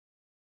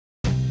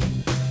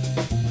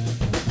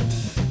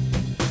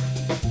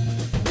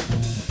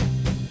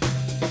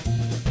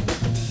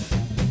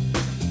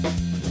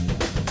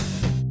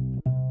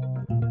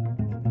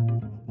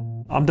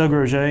I'm Doug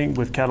Roget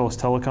with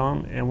Catalyst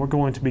Telecom, and we're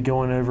going to be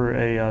going over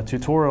a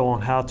tutorial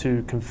on how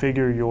to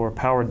configure your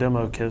power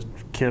demo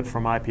kit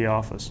from IP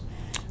Office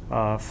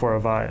for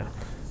Avaya.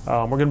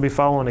 We're going to be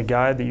following a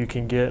guide that you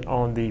can get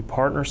on the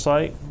partner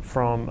site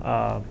from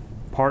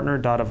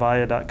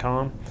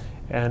partner.avaya.com,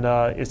 and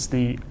it's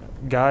the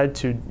guide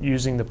to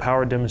using the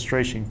power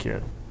demonstration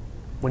kit.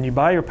 When you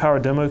buy your power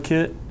demo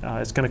kit,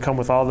 it's going to come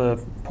with all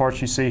the parts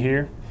you see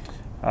here.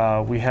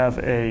 We have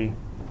a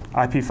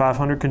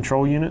IP500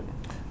 control unit,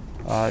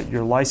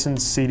 your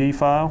licensed CD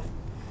file,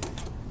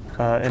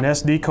 an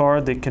SD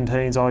card that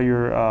contains all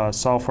your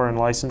software and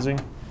licensing,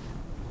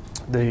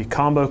 the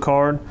combo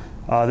card.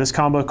 This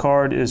combo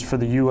card is for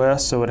the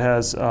US, so it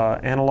has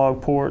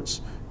analog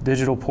ports,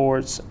 digital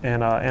ports,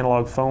 and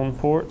analog phone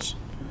ports.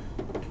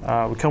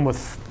 We come with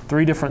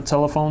 3 different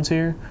telephones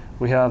here.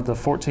 We have the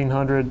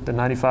 1400, the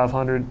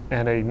 9500,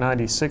 and a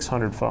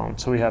 9600 phone.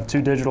 So we have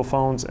 2 digital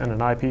phones and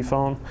an IP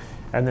phone,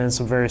 and then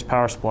some various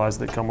power supplies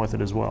that come with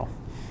it as well.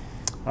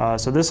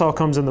 So this all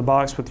comes in the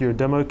box with your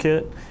demo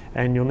kit,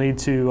 and you'll need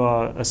to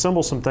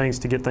assemble some things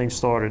to get things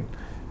started.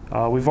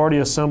 We've already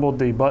assembled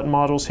the button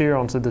modules here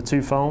onto the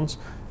 2 phones.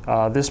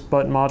 This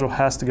button module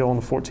has to go on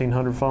the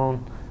 1400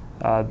 phone.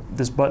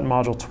 This button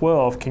module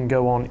 12 can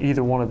go on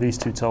either one of these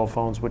 2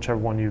 telephones, whichever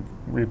one you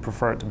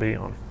prefer it to be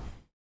on.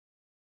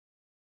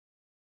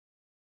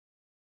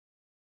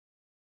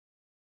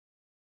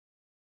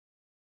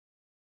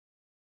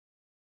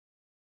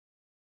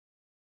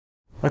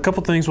 A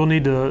couple things we'll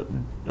need to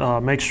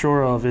make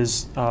sure of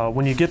is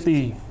when you get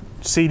the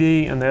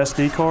CD and the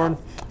SD card,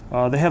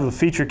 they have a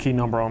feature key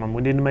number on them.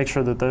 We need to make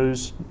sure that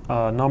those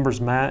numbers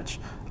match.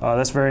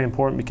 That's very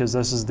important because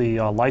this is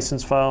the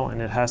license file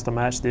and it has to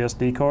match the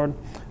SD card.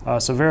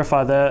 So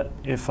verify that.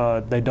 If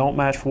they don't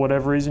match for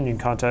whatever reason, you can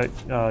contact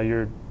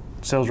your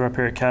sales rep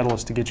here at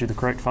Catalyst to get you the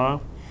correct file.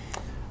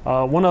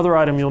 One other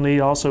item you'll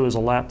need also is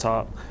a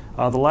laptop.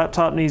 The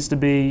laptop needs to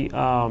be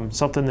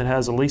something that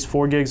has at least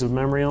 4 gigs of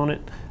memory on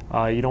it.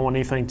 You don't want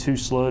anything too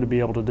slow to be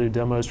able to do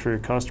demos for your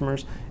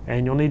customers,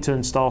 and you'll need to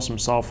install some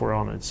software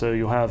on it. So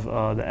you'll have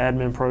the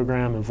admin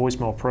program and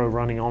Voicemail Pro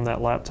running on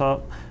that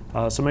laptop.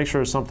 So make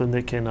sure it's something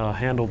that can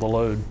handle the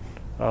load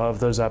of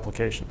those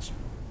applications.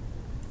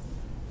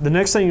 The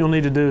next thing you'll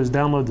need to do is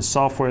download the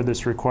software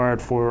that's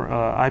required for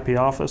IP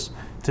Office.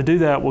 To do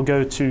that, we'll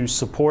go to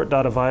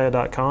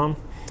support.avaya.com.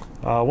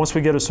 Once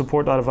we go to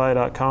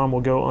support.avaya.com,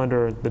 we'll go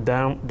under the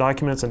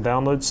Documents and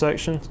Downloads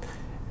section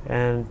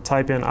and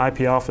type in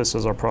IP Office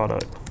as our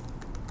product.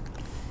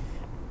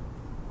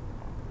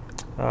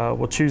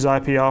 We'll choose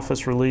IP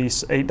Office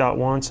Release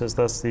 8.1 since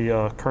that's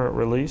the current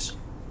release.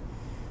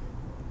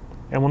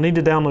 And we'll need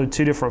to download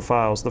 2 different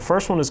files. The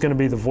first one is going to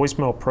be the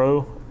Voicemail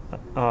Pro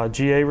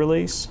GA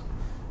release.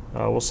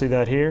 We'll see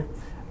that here.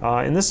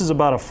 And this is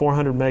about a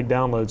 400 meg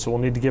download, so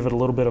we'll need to give it a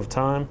little bit of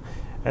time.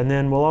 And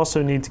then we'll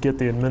also need to get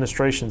the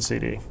administration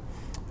CD.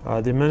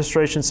 The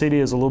administration CD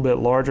is a little bit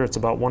larger. It's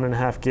about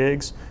 1.5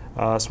 gigs.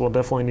 So we'll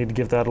definitely need to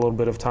give that a little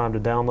bit of time to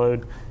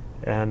download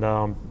and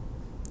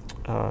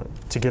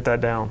to get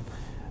that down.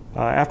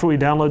 After we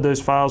download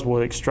those files,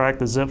 we'll extract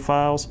the zip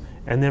files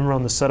and then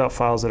run the setup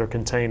files that are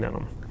contained in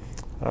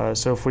them.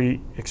 So if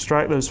we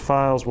extract those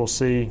files, we'll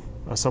see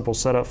a simple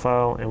setup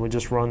file, and we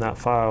just run that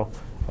file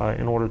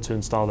in order to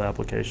install the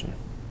application.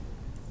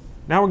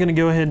 Now we're going to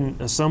go ahead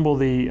and assemble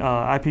the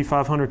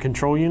IP500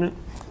 control unit.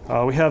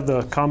 We have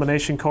the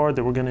combination card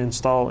that we're going to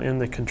install in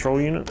the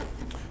control unit.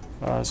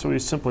 So we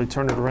simply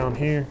turn it around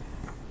here,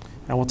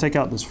 and we'll take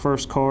out this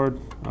first card.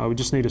 We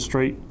just need a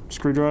straight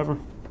screwdriver.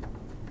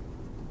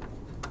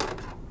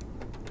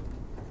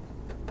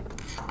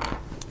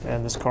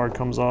 And this card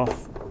comes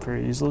off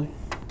very easily.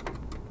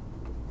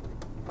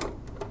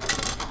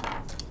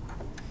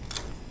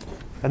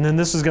 And then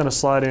this is going to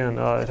slide in.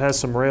 It has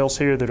some rails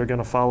here that are going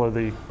to follow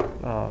the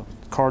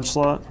card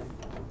slot.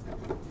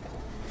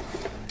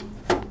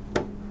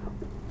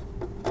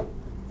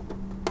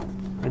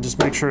 And just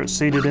make sure it's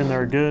seated in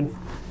there good,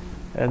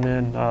 and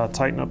then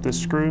tighten up this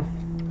screw,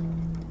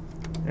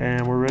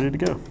 and we're ready to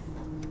go.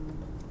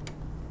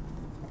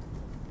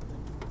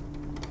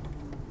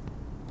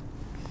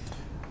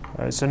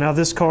 All right, so now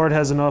this card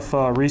has enough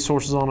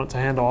resources on it to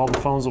handle all the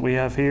phones that we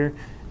have here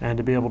and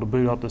to be able to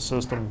boot up the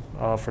system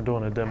for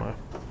doing a demo.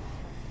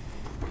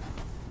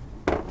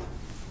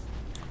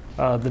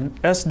 The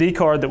SD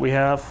card that we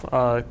have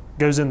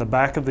goes in the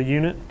back of the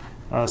unit.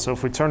 So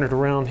if we turn it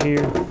around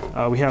here,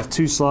 we have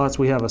 2 slots.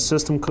 We have a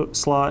system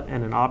slot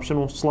and an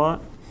optional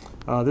slot.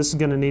 This is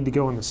going to need to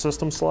go in the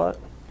system slot.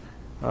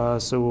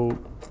 So we'll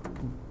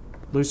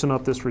loosen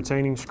up this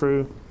retaining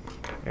screw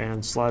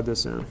and slide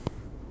this in.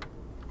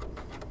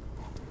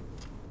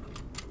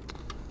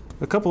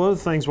 A couple other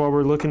things while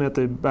we're looking at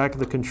the back of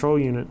the control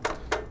unit.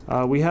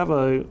 We have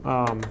a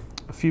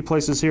few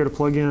places here to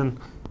plug in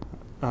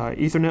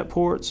Ethernet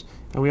ports,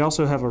 and we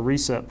also have a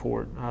reset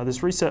port.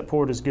 This reset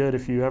port is good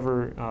if you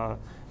ever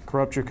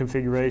corrupt your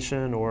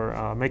configuration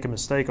or make a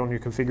mistake on your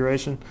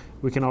configuration.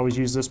 We can always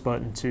use this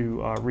button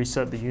to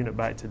reset the unit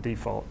back to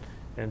default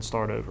and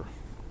start over.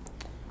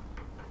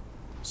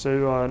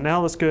 So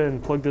now let's go ahead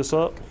and plug this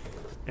up.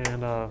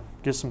 and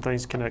get some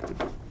things connected.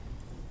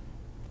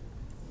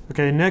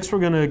 Okay, next we're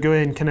going to go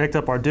ahead and connect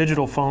up our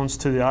digital phones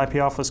to the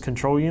IP office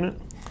control unit.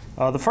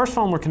 The first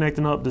phone we're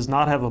connecting up does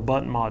not have a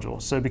button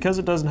module. So because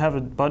it doesn't have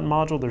a button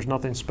module, there's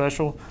nothing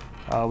special.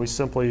 We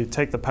simply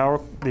take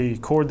the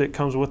cord that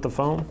comes with the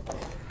phone,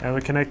 and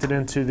we connect it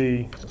into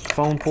the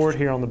phone port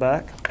here on the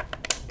back.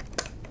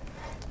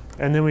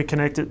 And then we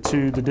connect it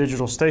to the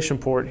digital station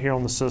port here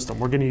on the system.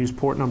 We're going to use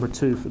port number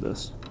 2 for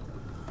this.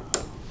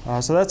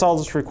 So that's all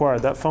that's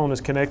required. That phone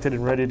is connected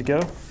and ready to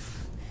go.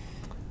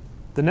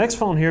 The next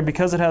phone here,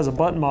 because it has a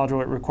button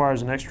module, it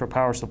requires an extra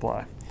power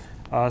supply.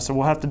 So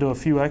we'll have to do a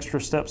few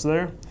extra steps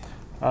there.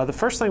 The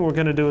first thing we're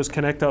going to do is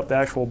connect up the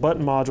actual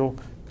button module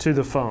to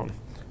the phone.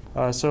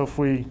 So if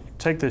we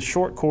take the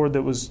short cord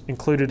that was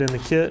included in the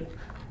kit,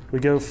 we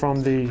go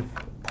from the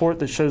port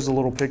that shows the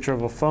little picture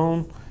of a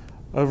phone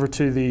over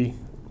to the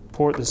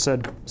port that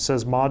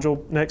says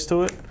module next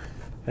to it,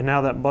 and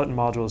now that button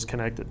module is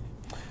connected.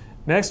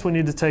 Next, we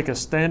need to take a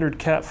standard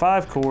Cat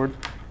 5 cord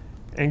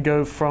and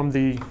go from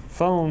the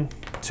phone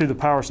to the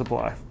power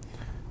supply.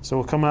 So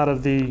we'll come out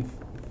of the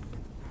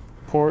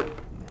port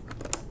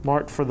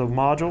marked for the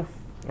module,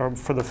 or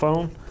for the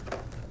phone,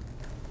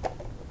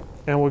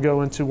 and we'll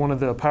go into one of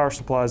the power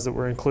supplies that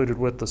were included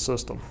with the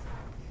system.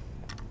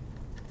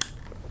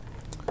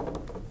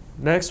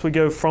 Next, we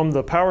go from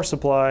the power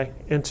supply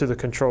into the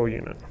control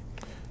unit.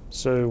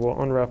 So we'll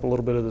unwrap a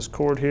little bit of this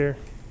cord here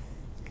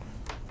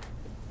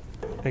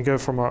and go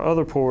from our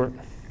other port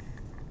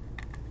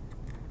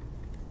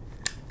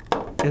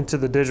into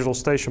the digital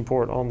station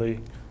port on the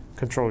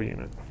control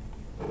unit.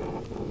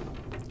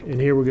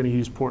 And here we're going to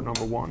use port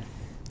number 1.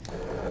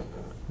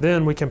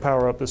 Then we can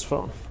power up this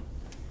phone.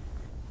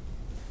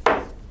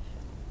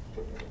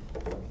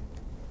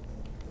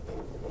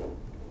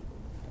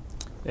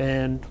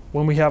 And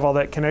when we have all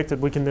that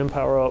connected, we can then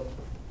power up.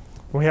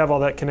 When we have all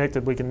that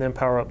connected, we can then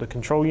power up the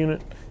control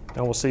unit,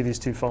 and we'll see these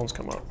 2 phones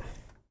come up.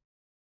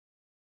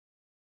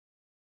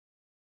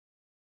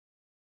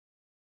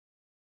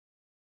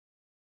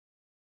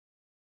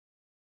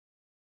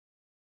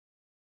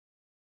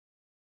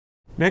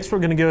 Next, we're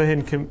going to go ahead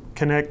and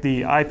connect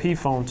the IP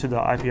phone to the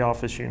IP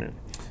office unit.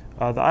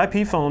 The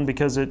IP phone,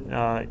 because it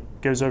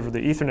goes over the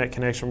Ethernet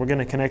connection, we're going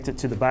to connect it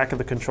to the back of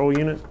the control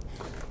unit.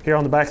 Here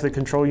on the back of the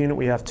control unit,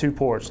 we have 2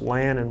 ports,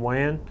 LAN and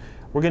WAN.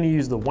 We're going to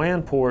use the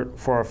WAN port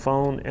for our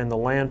phone and the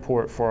LAN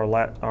port for our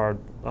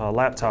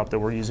laptop that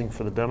we're using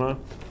for the demo.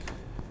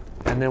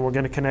 And then we're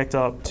going to connect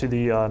up to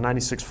the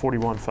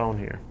 9641 phone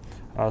here.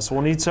 So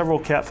we'll need several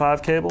Cat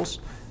 5 cables.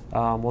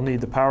 We'll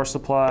need the power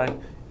supply,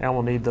 and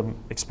we'll need the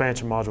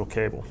expansion module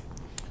cable.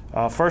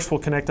 First,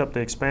 we'll connect up the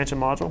expansion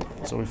module.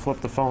 So we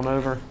flip the phone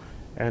over,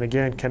 and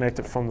again connect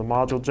it from the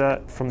module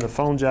jack, from the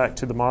phone jack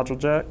to the module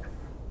jack.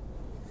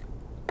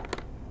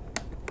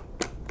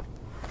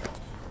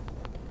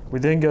 We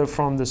then go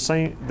from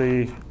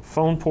the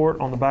phone port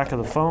on the back of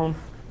the phone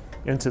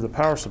into the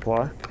power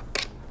supply.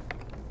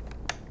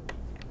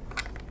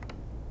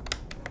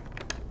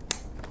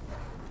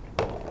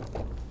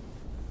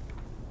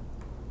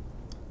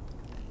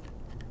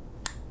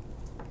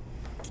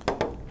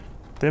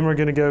 Then we're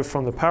going to go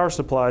from the power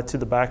supply to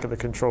the back of the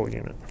control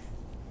unit.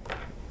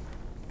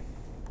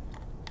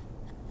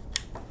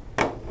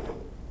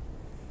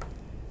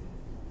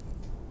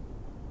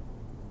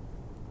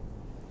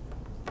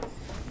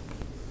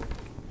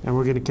 And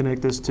we're going to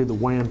connect this to the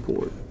WAN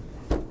port.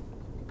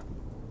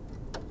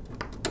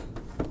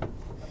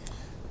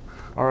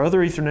 Our other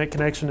Ethernet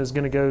connection is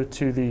going to go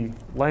to the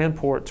LAN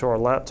port to our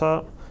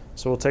laptop.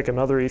 So we'll take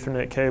another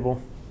Ethernet cable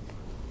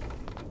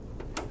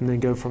and then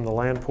go from the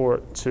LAN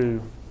port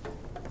to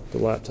the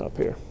laptop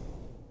here.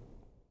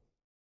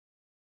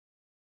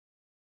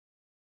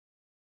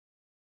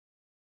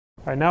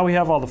 All right, now we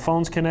have all the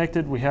phones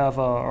connected. We have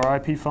our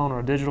IP phone,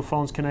 our digital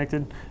phones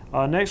connected.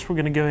 Next, we're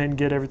going to go ahead and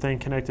get everything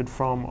connected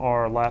from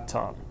our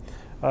laptop.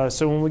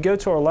 So when we go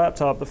to our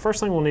laptop, the first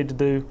thing we'll need to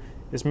do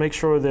is make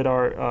sure that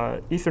our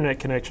Ethernet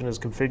connection is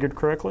configured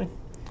correctly.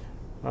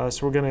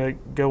 So we're going to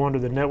go under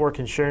the Network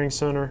and Sharing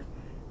Center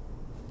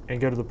and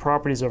go to the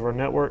properties of our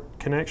network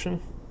connection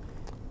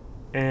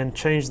and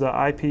change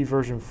the IP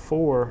version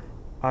 4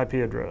 IP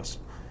address.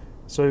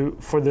 So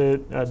for the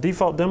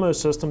default demo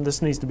system,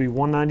 this needs to be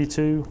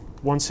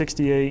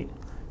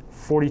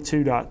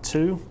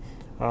 192.168.42.2.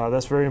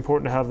 That's very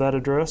important to have that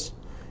address.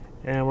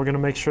 And we're going to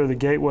make sure the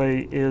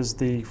gateway is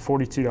the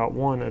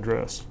 42.1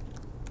 address.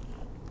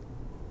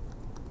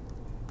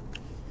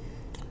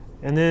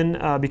 And then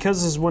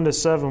because this is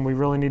Windows 7, we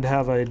really need to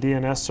have a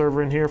DNS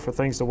server in here for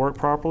things to work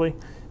properly.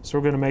 So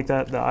we're going to make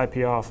that the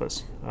IP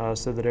office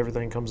so that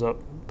everything comes up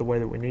the way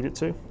that we need it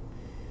to.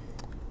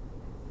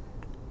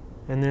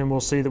 And then we'll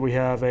see that we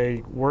have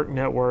a work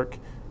network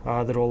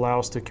that will allow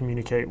us to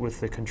communicate with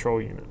the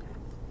control unit.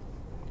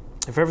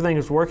 If everything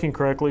is working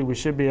correctly, we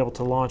should be able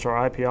to launch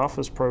our IP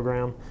office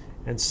program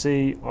and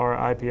see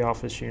our IP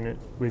office unit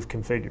we've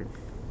configured.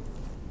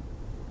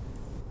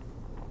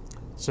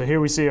 So here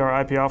we see our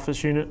IP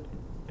office unit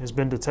has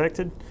been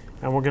detected,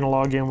 and we're going to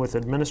log in with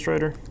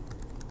administrator.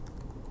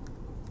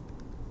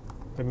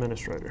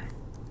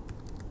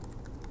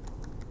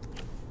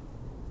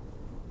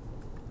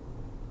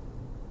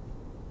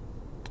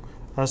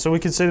 So we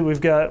can see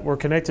that we're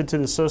connected to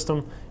the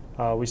system.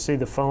 We see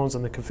the phones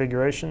and the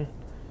configuration,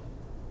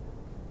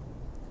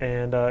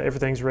 and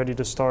everything's ready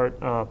to start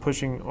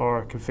pushing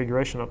our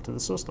configuration up to the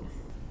system.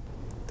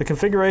 The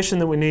configuration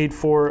that we need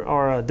for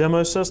our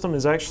demo system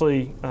is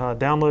actually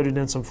downloaded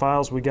in some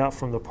files we got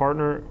from the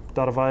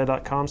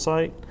partner.avaya.com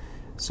site.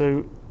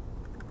 So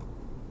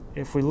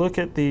if we look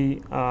at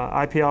the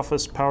IP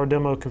Office Power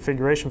Demo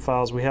configuration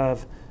files, we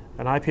have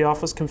an IP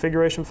Office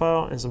configuration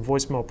file and some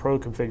Voicemail Pro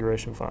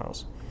configuration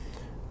files.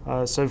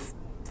 So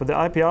for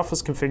the IP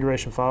Office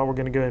configuration file, we're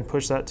going to go ahead and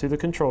push that to the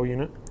control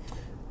unit.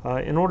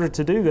 In order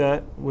to do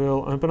that,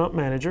 we'll open up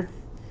Manager,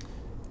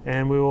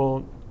 and we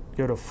will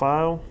go to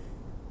File,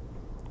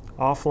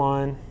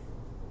 Offline,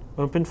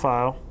 Open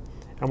File,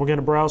 and we're going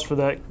to browse for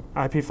that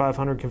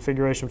IP500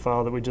 configuration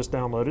file that we just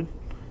downloaded.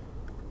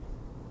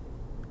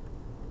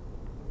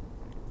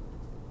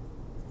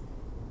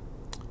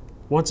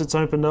 Once it's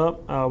opened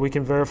up, we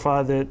can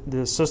verify that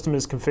the system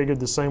is configured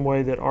the same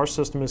way that our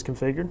system is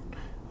configured.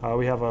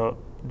 We have a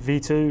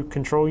V2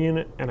 control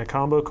unit and a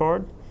combo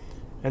card,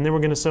 and then we're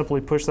going to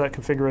simply push that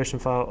configuration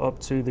file up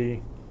to the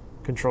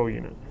control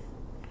unit.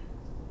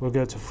 We'll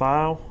go to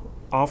File,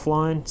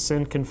 Offline,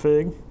 Send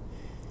Config,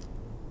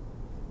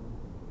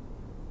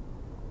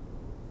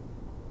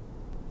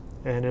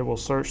 and it will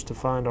search to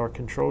find our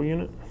control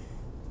unit.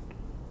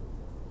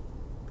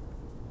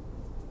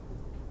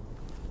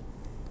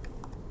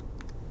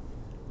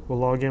 We'll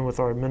log in with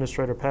our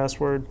administrator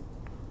password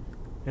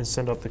and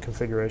send up the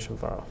configuration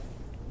file.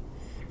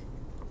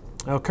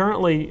 Now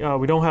currently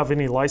we don't have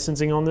any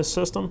licensing on this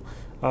system,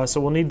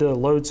 so we'll need to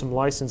load some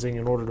licensing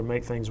in order to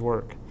make things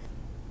work.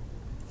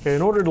 Okay,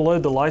 in order to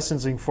load the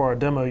licensing for our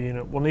demo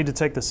unit, we'll need to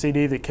take the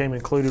CD that came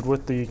included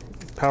with the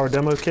Power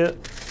Demo Kit,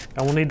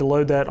 and we'll need to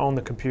load that on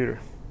the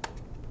computer.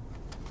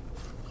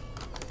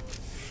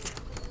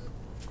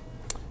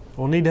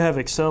 We'll need to have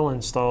Excel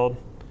installed,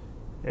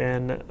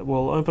 and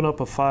we'll open up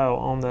a file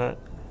on that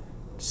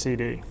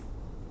CD.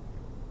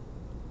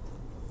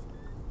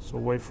 So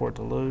wait for it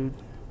to load.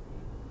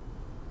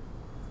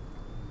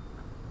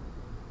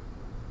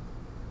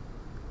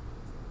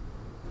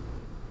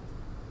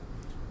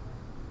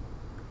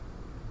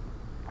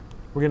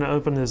 We're going to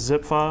open this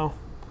zip file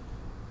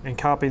and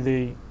copy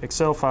the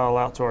Excel file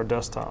out to our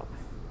desktop.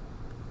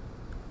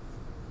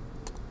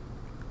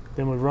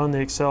 Then we run the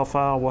Excel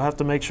file. We'll have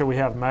to make sure we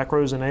have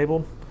macros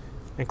enabled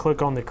and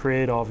click on the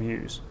Create All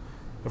Views.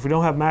 If we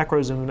don't have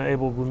macros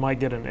enabled, we might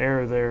get an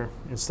error there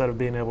instead of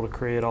being able to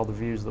create all the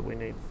views that we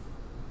need.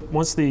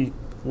 Once the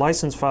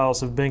license files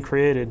have been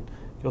created,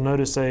 you'll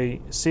notice a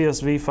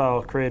CSV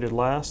file created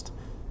last,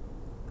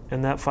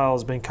 and that file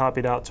has been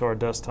copied out to our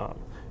desktop.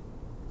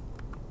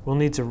 We'll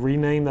need to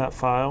rename that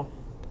file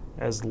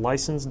as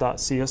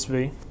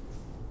license.csv.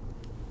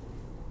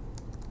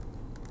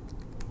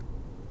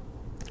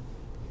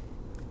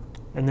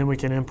 And then we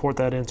can import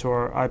that into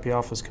our IP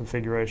Office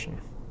configuration.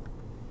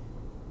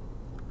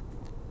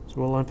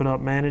 So we'll open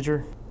up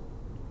Manager.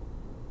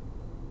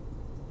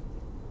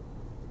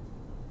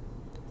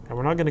 And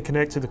we're not going to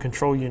connect to the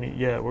control unit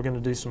yet. We're going to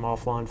do some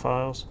offline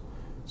files.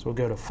 So we'll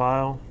go to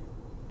File,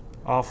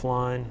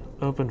 Offline,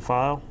 Open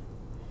File.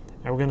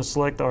 And we're going to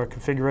select our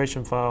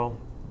configuration file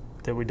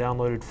that we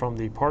downloaded from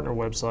the partner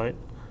website.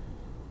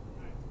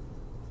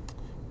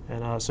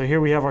 And so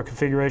here we have our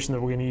configuration that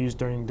we're going to use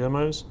during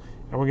demos.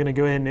 And we're going to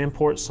go ahead and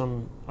import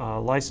some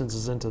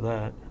licenses into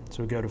that.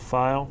 So we go to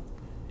File,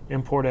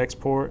 Import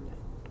Export,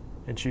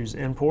 and choose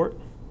Import.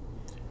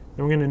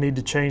 Then we're going to need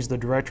to change the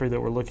directory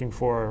that we're looking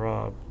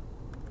for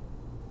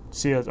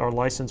our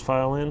license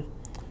file in.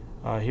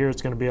 Here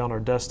it's going to be on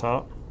our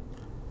desktop.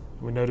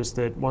 We notice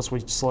that once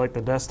we select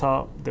the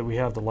desktop that we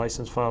have the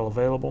license file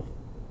available.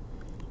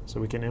 So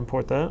we can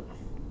import that.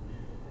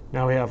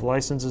 Now we have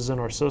licenses in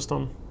our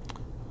system.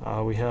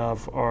 We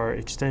have our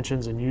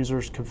extensions and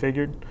users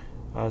configured.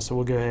 So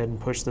we'll go ahead and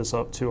push this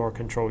up to our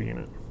control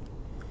unit.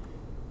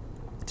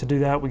 To do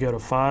that, we go to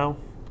File,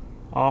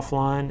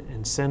 Offline,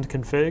 and Send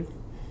Config.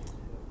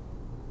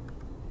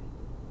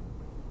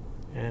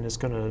 And it's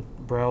going to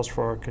browse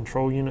for our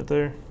control unit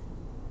there.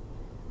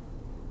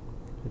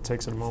 It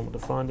takes it a moment to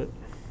find it.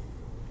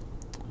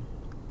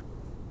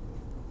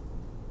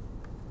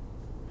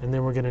 And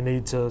then we're going to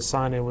need to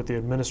sign in with the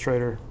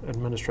administrator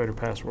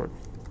password.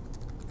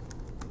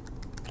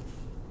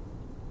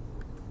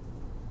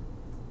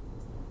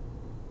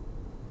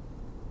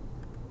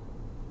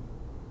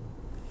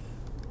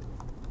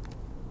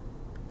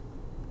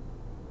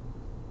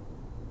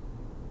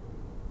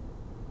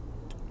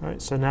 All right,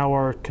 so now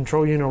our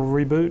control unit will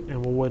reboot,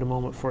 and we'll wait a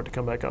moment for it to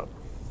come back up.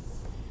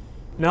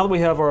 Now that we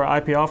have our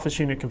IP Office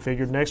unit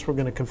configured, next we're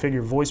going to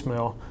configure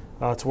voicemail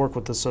to work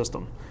with the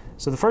system.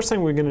 So the first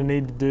thing we're going to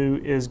need to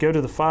do is go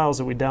to the files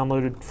that we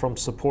downloaded from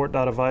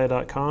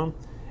support.avaya.com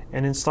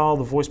and install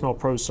the Voicemail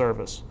Pro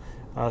service.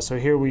 So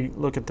here we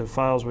look at the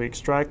files we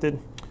extracted,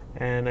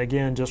 and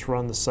again just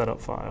run the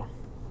setup file.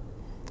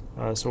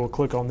 So we'll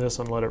click on this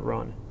and let it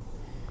run.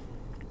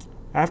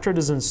 After it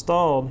is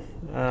installed,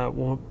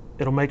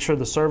 it'll make sure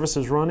the service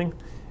is running,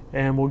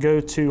 and we'll go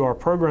to our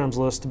programs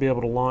list to be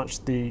able to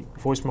launch the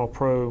Voicemail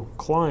Pro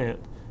client,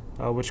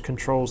 which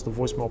controls the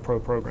Voicemail Pro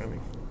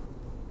programming.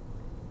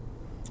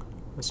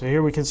 So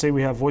here we can see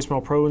we have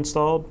Voicemail Pro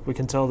installed. We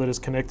can tell that it's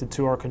connected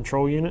to our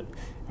control unit,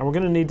 and we're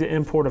going to need to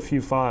import a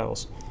few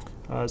files.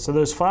 So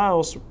those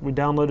files, we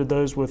downloaded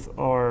those with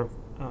our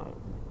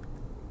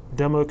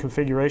demo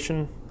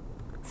configuration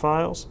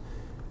files.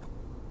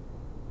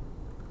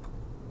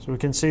 So we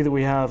can see that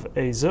we have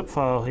a zip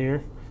file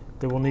here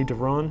that we'll need to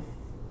run,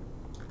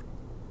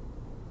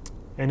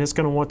 and it's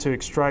going to want to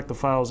extract the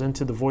files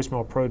into the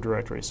Voicemail Pro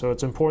directory. So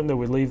it's important that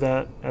we leave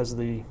that as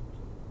the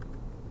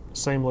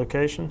same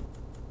location.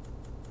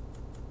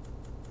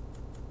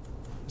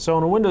 So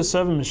on a Windows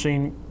 7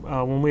 machine,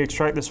 when we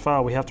extract this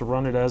file, we have to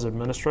run it as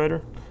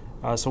administrator.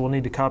 So we'll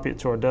need to copy it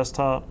to our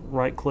desktop,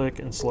 right-click,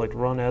 and select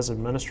Run as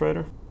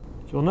Administrator.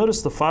 You'll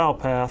notice the file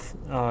path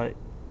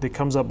that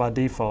comes up by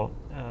default.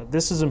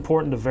 This is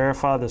important to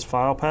verify this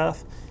file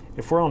path.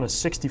 If we're on a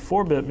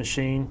 64-bit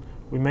machine,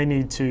 we may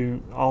need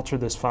to alter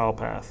this file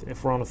path.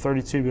 If we're on a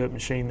 32-bit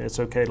machine, it's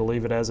okay to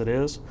leave it as it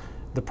is.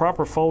 The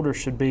proper folder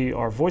should be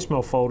our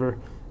voicemail folder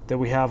that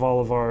we have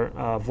all of our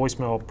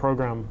voicemail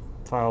program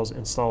files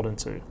installed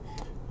into.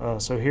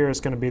 So here it's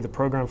going to be the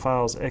program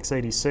files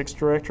x86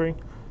 directory,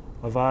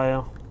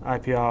 Avaya,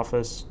 IP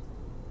Office,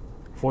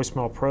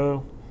 Voicemail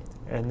Pro,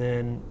 and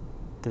then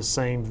the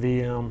same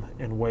VM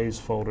and Waves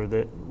folder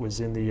that was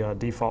in the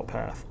default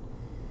path.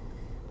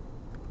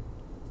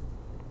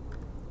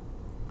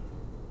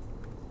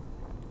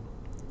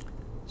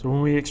 So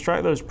when we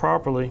extract those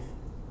properly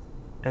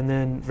and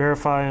then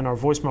verify in our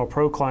Voicemail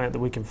Pro client that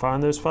we can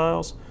find those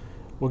files,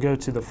 we'll go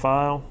to the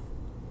File,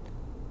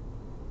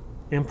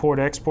 Import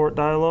Export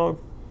dialog.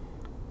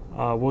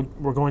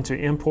 We're going to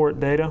import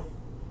data,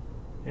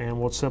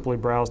 and we'll simply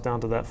browse down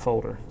to that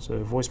folder.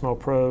 So Voicemail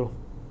Pro,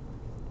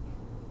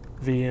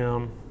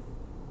 VM,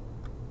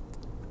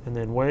 and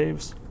then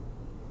Waves,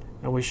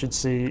 and we should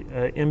see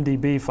an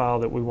MDB file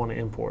that we want to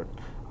import.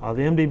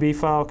 The MDB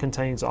file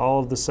contains all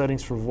of the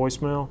settings for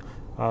voicemail,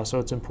 so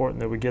it's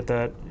important that we get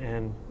that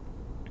and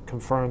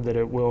confirm that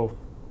it will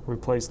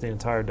replace the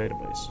entire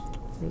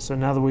database. So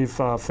now that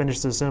we've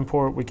finished this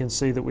import, we can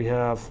see that we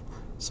have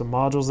some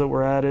modules that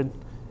were added,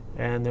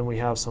 and then we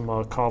have some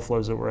call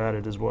flows that were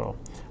added as well.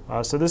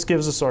 So this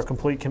gives us our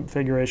complete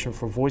configuration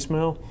for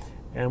voicemail,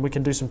 and we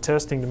can do some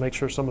testing to make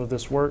sure some of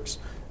this works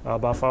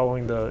by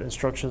following the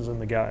instructions in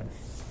the guide.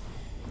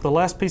 The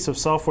last piece of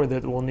software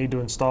that we'll need to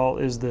install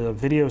is the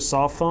Video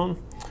Soft Phone.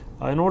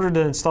 In order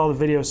to install the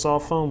Video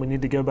Soft Phone, we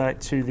need to go back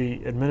to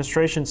the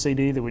administration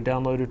CD that we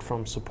downloaded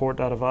from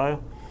support.avaya,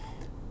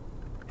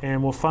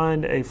 and we'll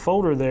find a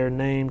folder there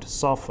named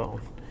Soft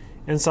Phone.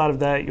 Inside of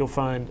that, you'll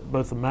find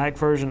both a Mac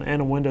version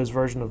and a Windows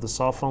version of the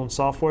Soft Phone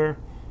software,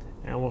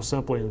 and we'll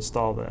simply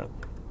install that.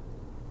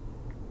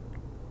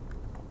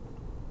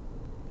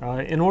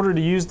 In order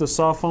to use the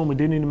Soft Phone, we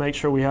do need to make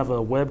sure we have a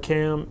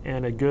webcam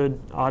and a good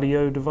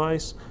audio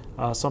device,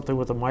 something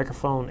with a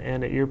microphone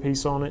and an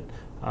earpiece on it,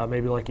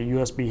 maybe like a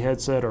USB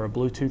headset or a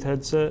Bluetooth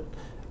headset,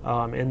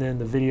 and then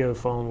the video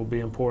phone will be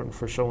important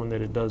for showing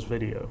that it does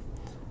video.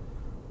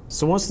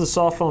 So once the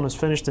Soft Phone is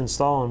finished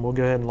installing, we'll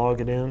go ahead and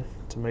log it in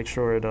to make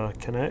sure it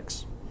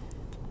connects.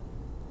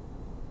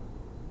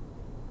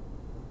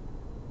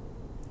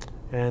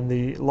 And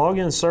the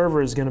login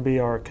server is going to be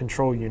our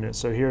control unit.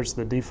 So here's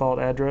the default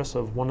address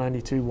of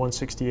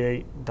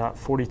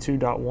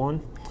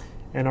 192.168.42.1.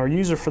 And our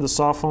user for the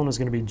Soft Phone is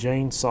going to be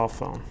Jane Soft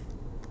Phone.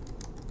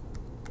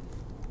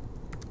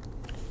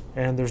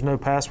 And there's no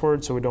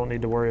password, so we don't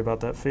need to worry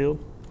about that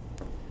field.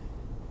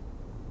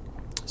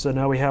 So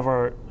now we have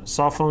our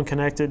Soft Phone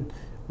connected.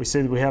 We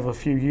see that we have a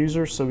few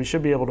users, so we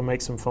should be able to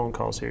make some phone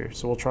calls here.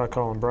 So we'll try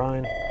calling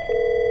Brian.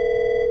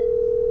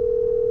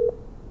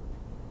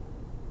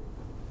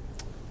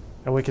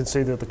 And we can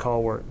see that the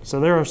call worked.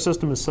 So there our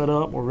system is set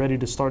up. We're ready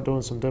to start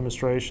doing some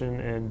demonstration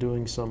and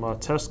doing some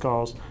test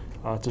calls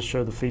to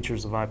show the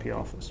features of IP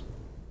Office.